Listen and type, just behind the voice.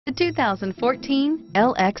The 2014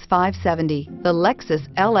 LX 570. The Lexus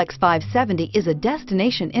LX 570 is a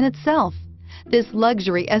destination in itself. This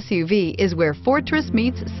luxury SUV is where fortress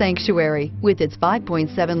meets sanctuary, with its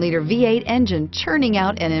 5.7-liter V8 engine churning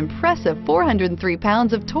out an impressive 403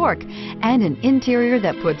 pounds of torque and an interior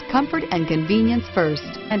that puts comfort and convenience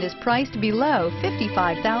first and is priced below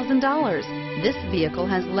 $55,000. This vehicle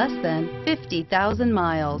has less than 50,000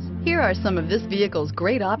 miles. Here are some of this vehicle's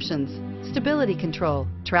great options: stability control,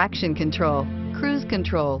 traction control, cruise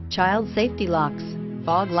control, child safety locks,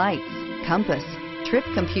 fog lights, compass, trip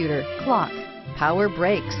computer, clock, power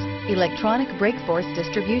brakes, electronic brake force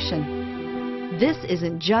distribution. This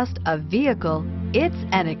isn't just a vehicle, it's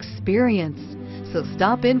an experience. So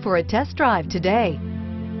stop in for a test drive today.